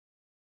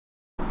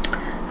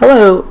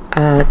Hello,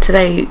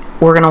 today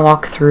we're going to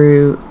walk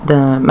through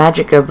the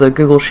magic of the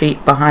Google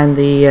Sheet behind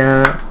the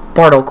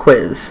Bartle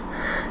quiz.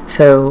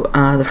 So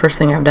the first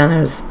thing I've done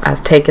is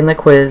I've taken the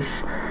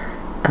quiz,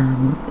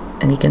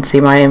 and you can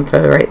see my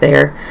info right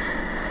there.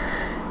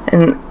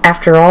 And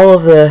after all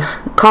of the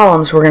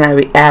columns, we're going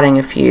to be adding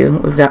a few.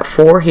 We've got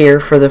 4 here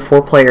for the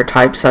 4 player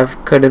types.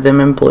 I've coded them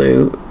in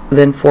blue.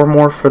 Then 4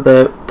 more for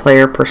the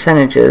player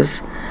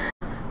percentages.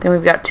 Then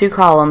we've got 2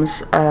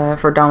 columns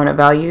for dominant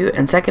value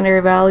and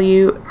secondary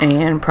value,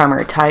 and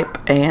primary type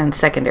and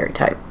secondary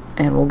type.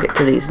 And we'll get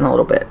to these in a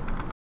little bit.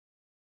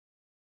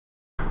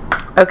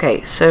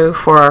 Okay, so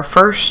for our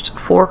first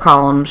 4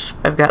 columns,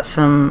 I've got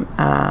some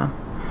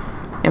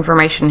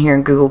information here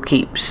in Google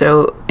Keep.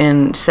 So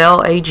in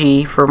cell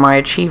AG for my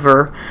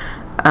achiever,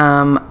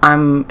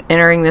 I'm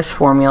entering this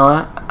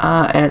formula,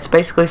 and it's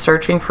basically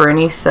searching for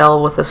any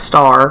cell with a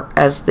star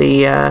as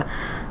the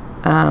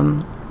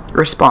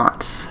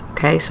response.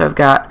 Okay, so I've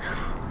got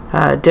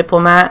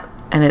diplomat,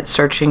 and it's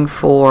searching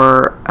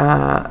for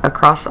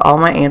across all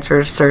my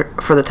answers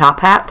for the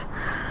top hat.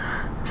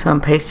 So I'm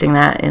pasting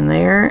that in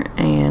there,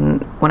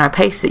 and when I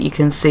paste it, you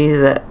can see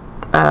that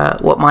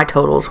what my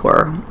totals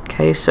were.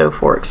 Okay, so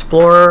for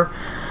Explorer,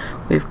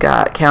 we've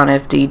got count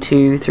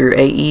FD2 through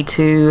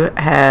AE2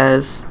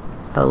 has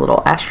a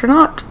little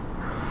astronaut,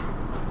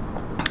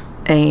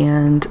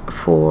 and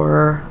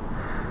for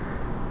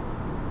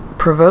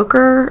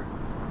Provoker,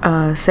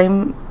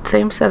 same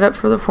setup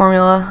for the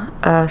formula,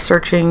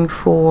 searching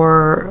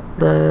for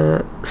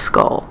the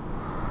skull.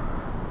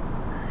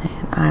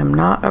 And I'm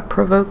not a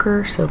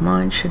provoker, so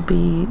mine should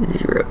be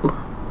 0.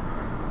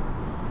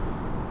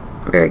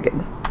 Very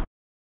good.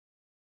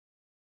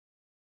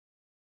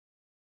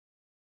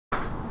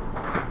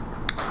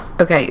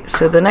 Okay,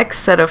 so the next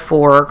set of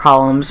 4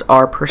 columns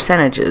are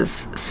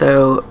percentages.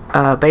 So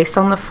based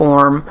on the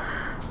form,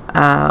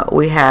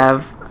 we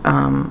have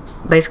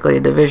basically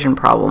a division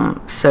problem.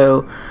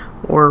 So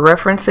we're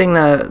referencing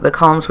the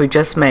columns we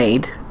just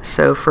made.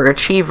 So for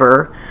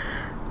achiever,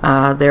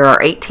 there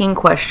are 18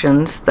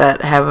 questions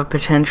that have a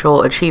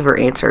potential achiever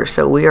answer.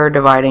 So we are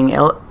dividing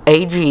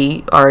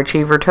AG, our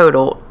achiever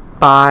total,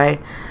 by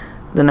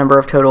the number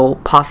of total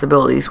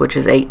possibilities, which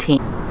is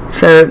 18.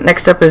 So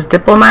next up is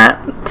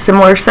diplomat.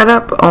 Similar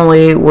setup,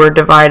 only we're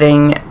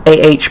dividing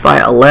AH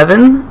by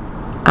 11.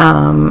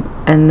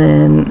 And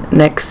then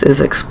next is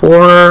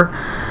explorer,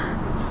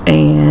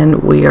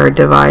 and we are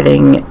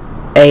dividing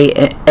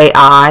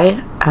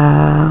AI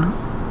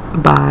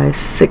by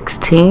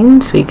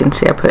 16. So you can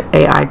see I put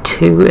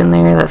AI2 in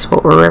there. That's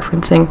what we're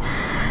referencing.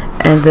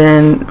 And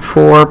then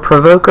for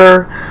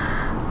provoker,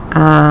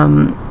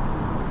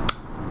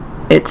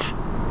 it's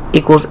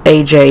equals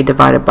AJ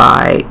divided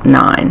by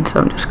 9. So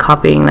I'm just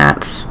copying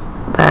that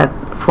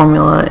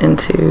formula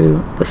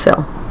into the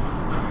cell.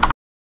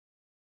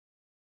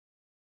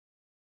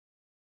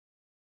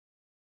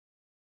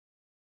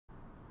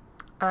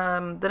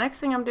 The next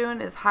thing I'm doing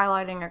is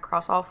highlighting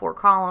across all 4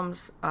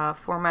 columns,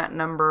 format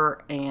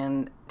number,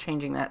 and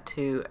changing that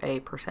to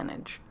a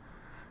percentage,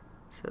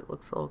 so it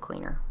looks a little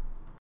cleaner.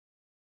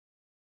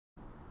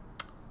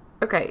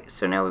 Okay,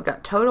 so now we've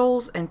got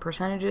totals and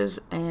percentages,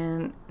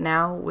 and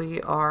now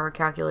we are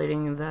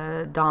calculating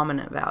the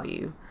dominant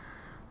value.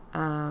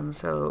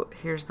 So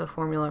here's the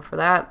formula for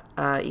that,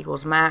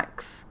 equals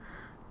max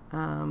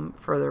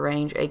for the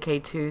range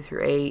AK2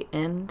 through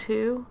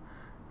AN2.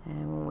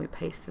 And when we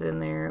paste it in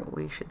there,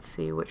 we should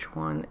see which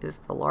one is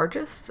the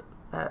largest.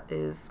 That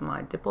is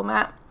my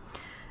diplomat.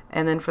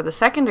 And then for the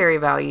secondary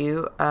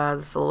value,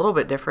 this is a little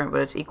bit different, but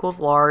it's equals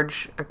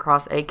large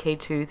across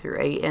AK2 through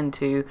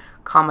AN2,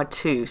 comma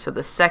 2. So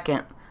the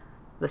second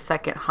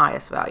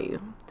highest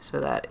value. So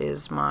that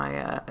is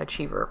my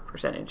achiever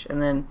percentage.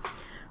 And then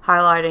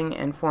highlighting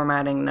and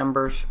formatting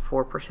numbers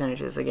for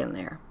percentages again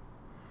there.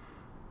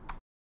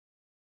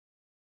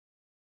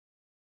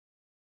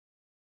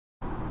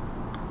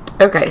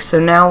 Okay, so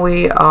now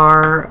we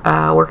are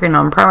working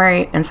on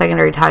primary and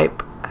secondary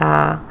type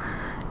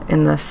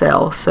in the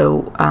cell.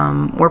 So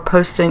we're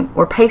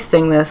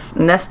pasting this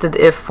nested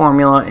if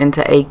formula into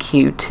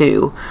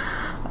AQ2,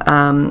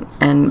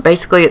 and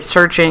basically it's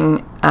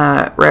searching,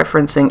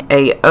 referencing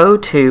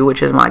AO2,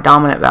 which is my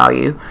dominant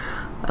value,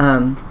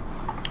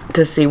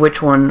 to see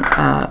which one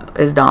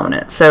is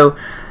dominant. So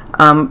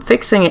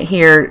fixing it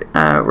here,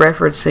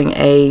 referencing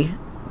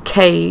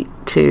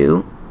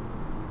AK2,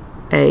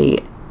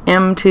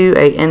 M2,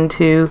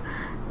 AN2,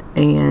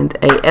 and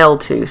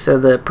AL2, so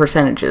the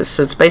percentages.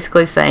 So it's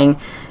basically saying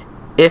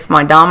if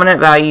my dominant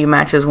value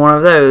matches one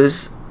of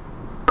those,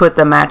 put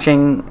the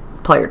matching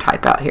player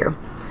type out here.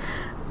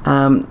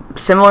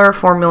 Similar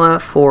formula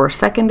for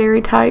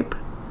secondary type.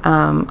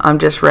 I'm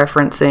just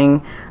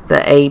referencing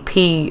the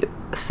AP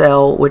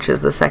cell, which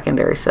is the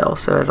secondary cell.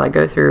 So as I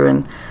go through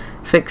and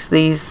fix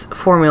these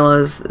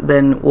formulas,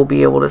 then we'll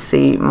be able to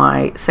see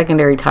my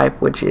secondary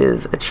type, which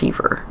is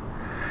achiever.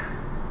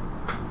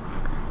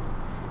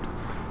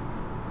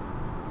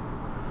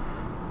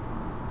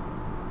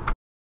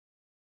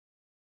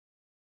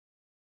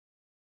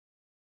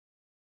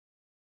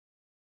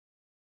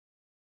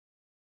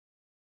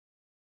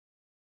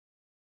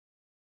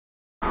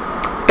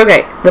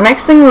 Okay, the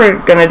next thing we're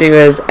going to do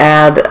is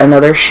add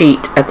another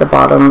sheet at the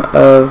bottom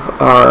of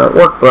our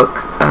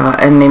workbook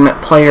and name it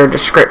Player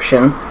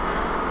Description.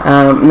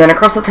 And then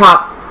across the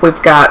top we've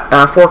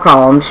got 4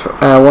 columns,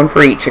 one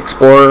for each: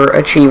 Explorer,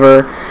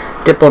 Achiever,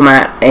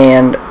 Diplomat,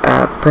 and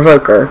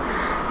Provoker.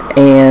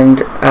 And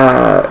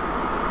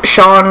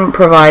Sean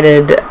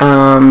provided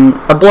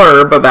a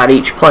blurb about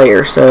each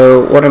player,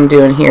 so what I'm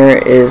doing here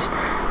is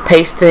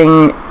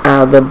pasting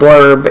the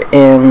blurb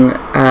in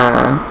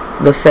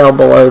the cell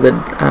below the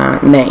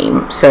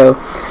name. So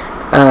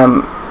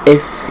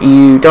if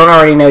you don't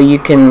already know, you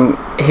can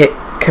hit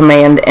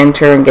Command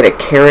Enter and get a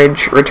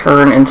carriage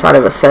return inside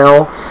of a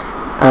cell.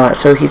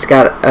 So he's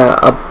got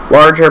a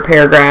larger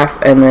paragraph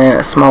and then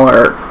a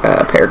smaller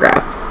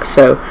paragraph.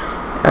 So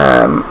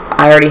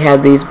I already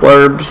had these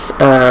blurbs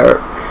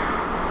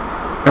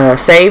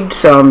saved,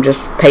 so I'm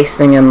just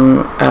pasting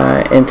them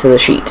into the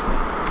sheet.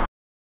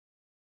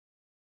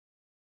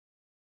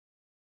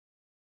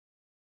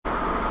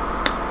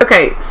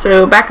 Okay,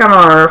 so back on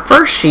our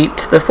first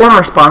sheet, the form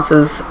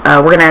responses,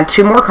 we're going to add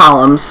 2 more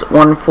columns,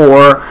 one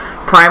for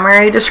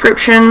primary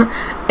description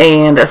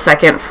and a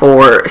second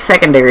for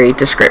secondary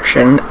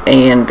description,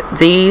 and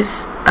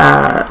these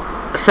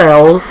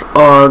cells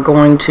are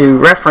going to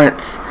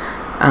reference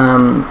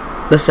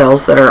the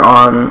cells that are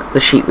on the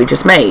sheet we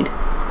just made.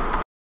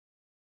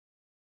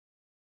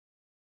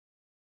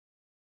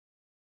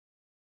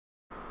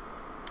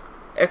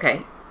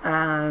 Okay,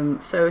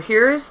 so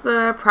here's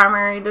the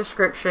primary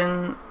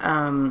description.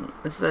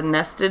 This is a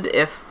nested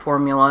if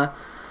formula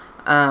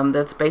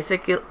that's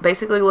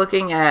basically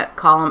looking at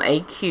column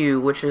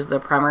AQ, which is the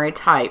primary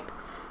type,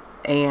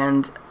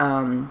 and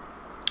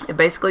it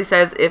basically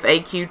says if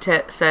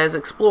AQ says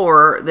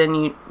Explorer,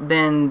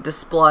 then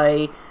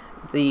display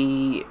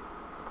the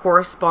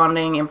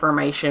corresponding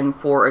information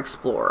for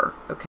Explorer.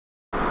 Okay.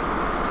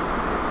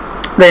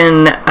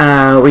 Then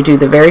we do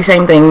the very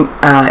same thing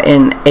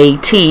in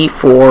AT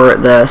for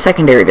the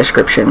secondary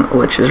description,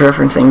 which is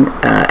referencing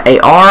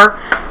AR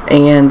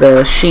and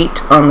the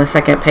sheet on the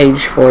second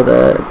page for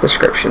the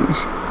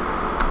descriptions.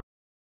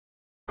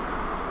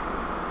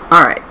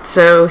 Alright,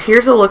 so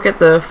here's a look at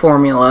the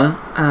formula.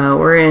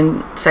 We're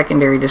in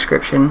secondary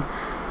description.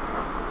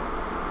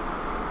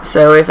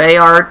 So if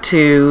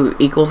AR2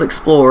 equals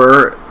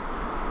Explorer,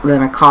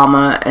 then a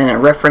comma and a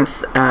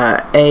reference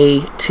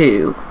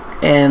A2.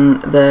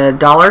 And the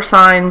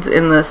 $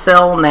 in the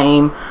cell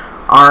name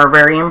are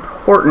very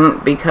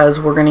important because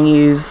we're going to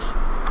use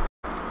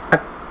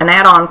an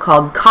add-on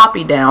called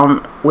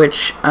CopyDown,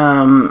 which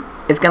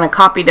is going to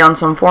copy down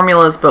some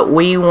formulas, but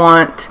we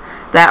want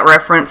that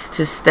reference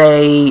to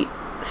stay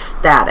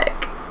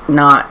static,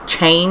 not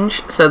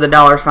change, so the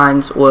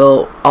 $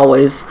 will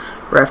always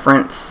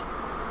reference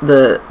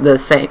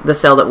the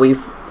cell that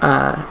we've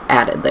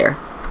added there.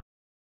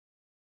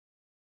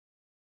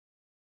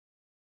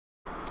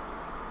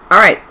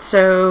 Alright,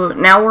 so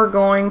now we're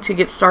going to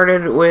get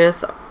started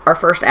with our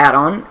first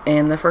add-on,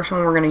 and the first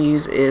one we're going to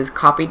use is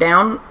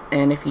CopyDown.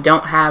 And if you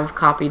don't have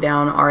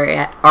CopyDown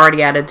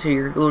already added to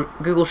your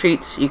Google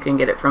Sheets, you can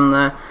get it from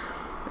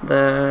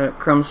the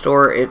Chrome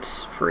store.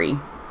 It's free.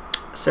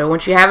 So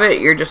once you have it,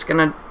 you're just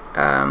going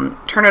to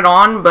turn it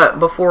on, but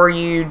before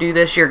you do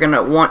this, you're going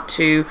to want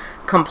to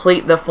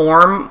complete the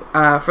form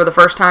for the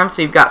first time,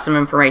 so you've got some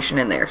information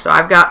in there. So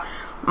I've got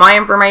my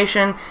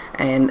information,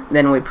 and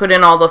then we put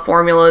in all the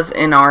formulas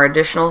in our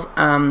additional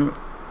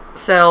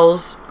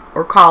cells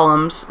or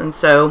columns, and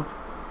so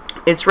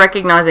it's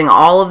recognizing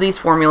all of these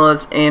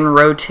formulas in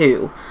row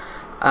 2,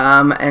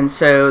 and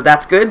so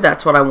that's good.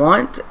 That's what I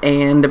want,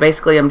 and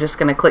basically I'm just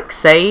going to click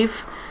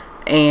save,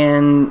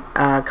 and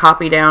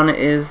CopyDown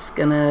is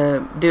going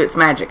to do its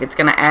magic. It's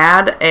going to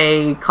add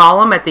a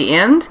column at the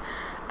end.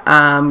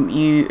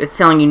 It's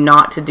telling you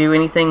not to do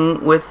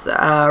anything with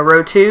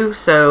row 2,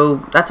 so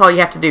that's all you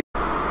have to do.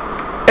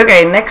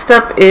 Okay, next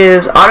up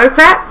is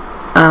Autocrat.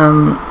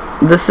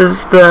 This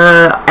is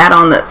the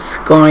add-on that's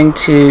going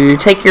to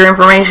take your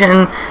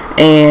information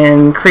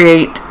and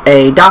create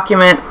a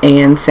document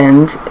and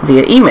send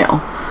via email.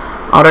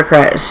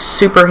 Autocrat is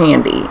super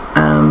handy,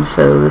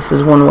 so this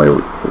is one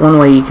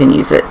way you can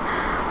use it.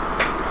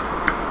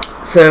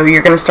 So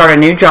you're going to start a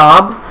new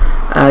job,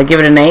 give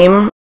it a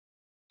name.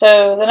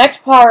 So the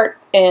next part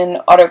in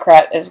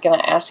Autocrat is going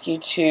to ask you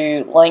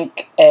to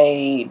link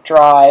a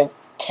drive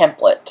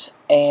template.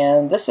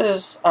 And this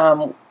is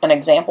an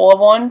example of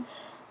one.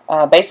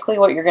 Basically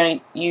what you're going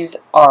to use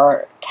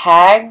are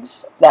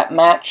tags that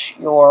match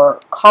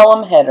your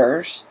column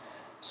headers,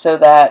 so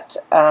that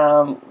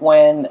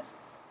when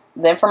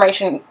the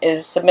information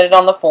is submitted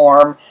on the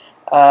form,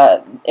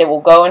 it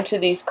will go into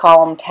these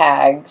column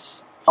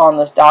tags on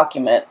this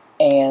document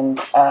and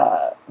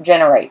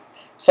generate.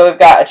 So we've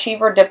got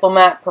Achiever,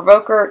 Diplomat,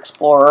 Provoker,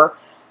 Explorer,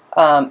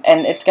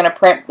 and it's going to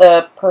print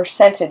the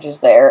percentages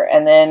there,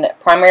 and then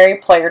primary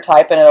player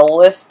type, and it'll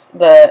list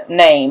the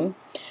name,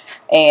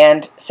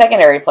 and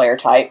secondary player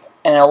type,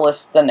 and it'll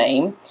list the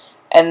name,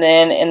 and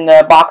then in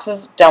the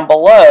boxes down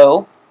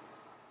below,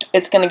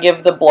 it's going to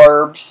give the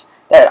blurbs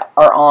that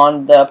are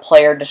on the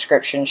player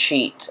description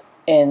sheet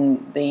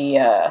in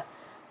the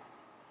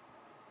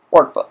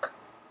workbook.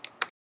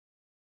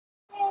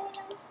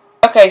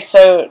 Okay,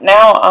 so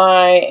now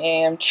I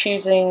am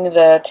choosing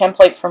the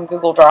template from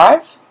Google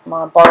Drive,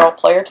 my Bartle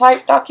player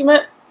type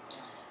document,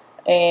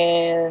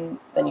 and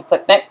then you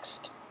click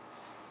Next.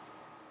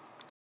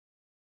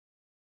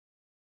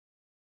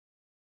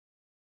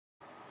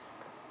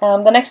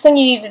 The next thing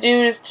you need to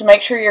do is to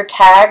make sure your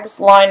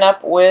tags line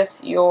up with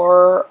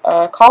your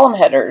column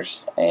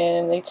headers,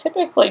 and they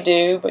typically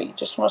do, but you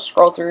just want to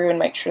scroll through and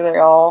make sure they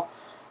all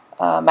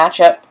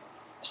match up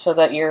so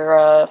that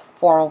your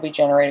form will be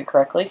generated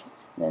correctly.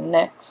 And then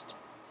Next.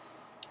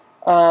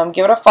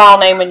 Give it a file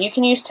name, and you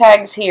can use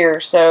tags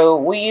here. So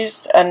we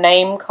used a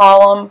name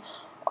column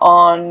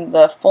on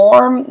the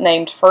form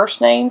named first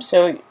name,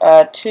 so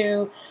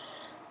 2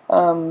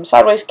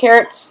 sideways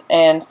carets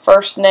and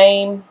first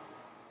name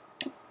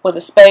with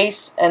a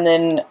space, and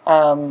then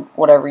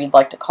whatever you'd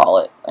like to call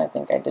it. I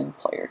think I did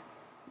player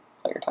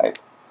type.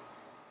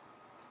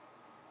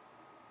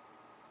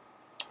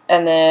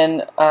 And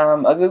then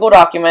a Google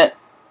document.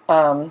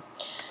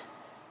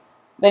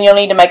 Then you'll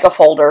need to make a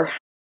folder.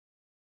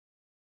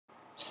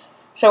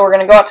 So we're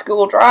going to go out to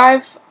Google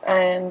Drive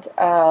and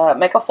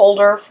make a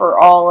folder for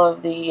all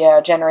of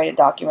the generated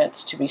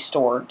documents to be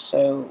stored.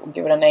 So we'll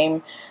give it a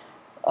name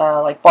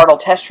like Bartle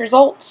test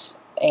results,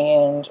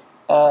 and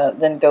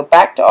then go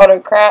back to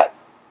Autocrat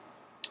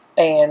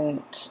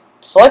and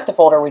select the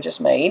folder we just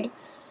made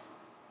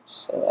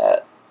so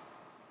that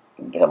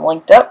we can get them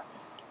linked up.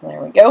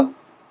 There we go.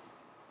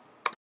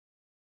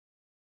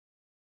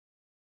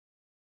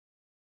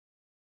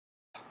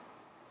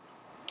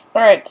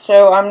 Alright,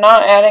 so I'm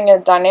not adding a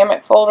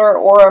dynamic folder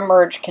or a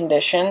merge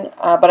condition,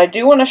 but I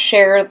do want to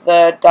share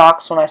the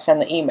docs when I send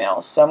the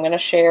emails. So I'm going to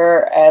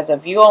share as a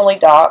view-only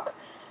doc.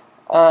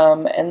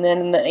 And then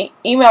in the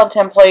email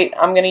template,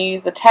 I'm going to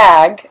use the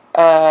tag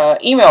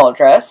email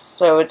address.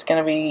 So it's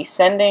going to be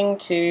sending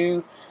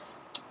to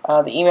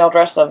the email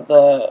address of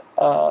the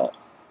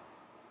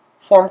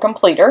form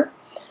completer.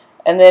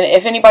 And then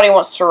if anybody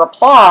wants to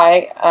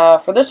reply,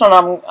 for this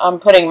one I'm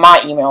putting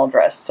my email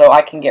address so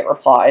I can get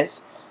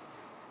replies.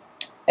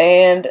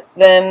 And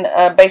then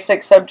a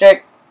basic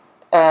subject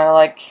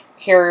like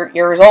here are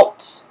your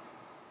results.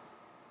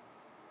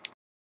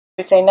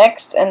 We say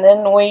Next, and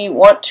then we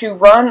want to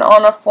run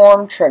on a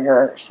form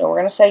trigger. So we're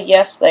going to say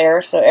yes there.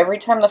 So every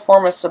time the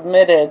form is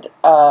submitted,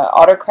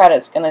 Autocrat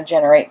is going to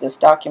generate this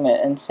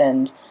document and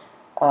send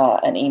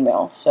an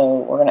email. So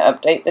we're going to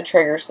update the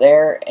triggers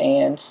there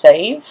and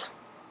save.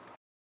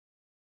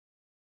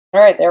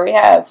 Alright, there we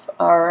have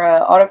our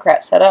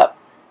Autocrat set up.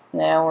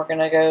 Now we're going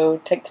to go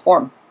take the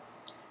form.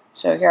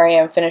 So here I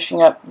am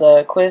finishing up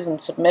the quiz and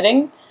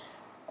submitting.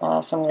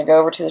 So I'm going to go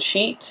over to the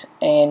sheet,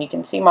 and you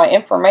can see my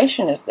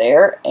information is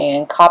there,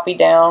 and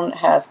CopyDown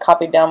has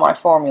copied down my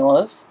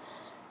formulas.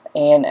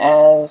 And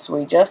as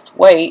we just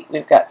wait,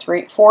 we've got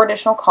 4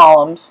 additional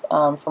columns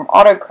from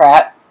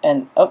Autocrat,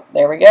 and oh,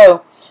 there we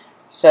go.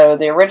 So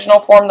the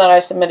original form that I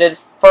submitted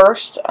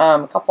first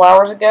a couple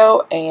hours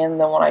ago, and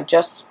the one I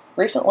just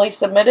recently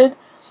submitted,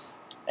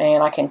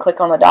 and I can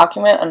click on the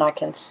document and I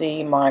can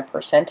see my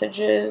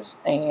percentages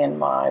and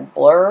my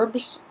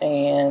blurbs,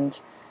 and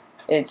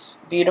it's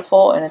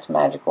beautiful and it's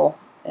magical,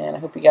 and I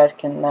hope you guys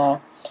can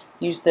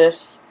use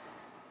this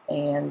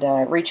and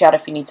reach out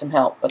if you need some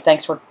help. But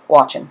thanks for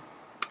watching.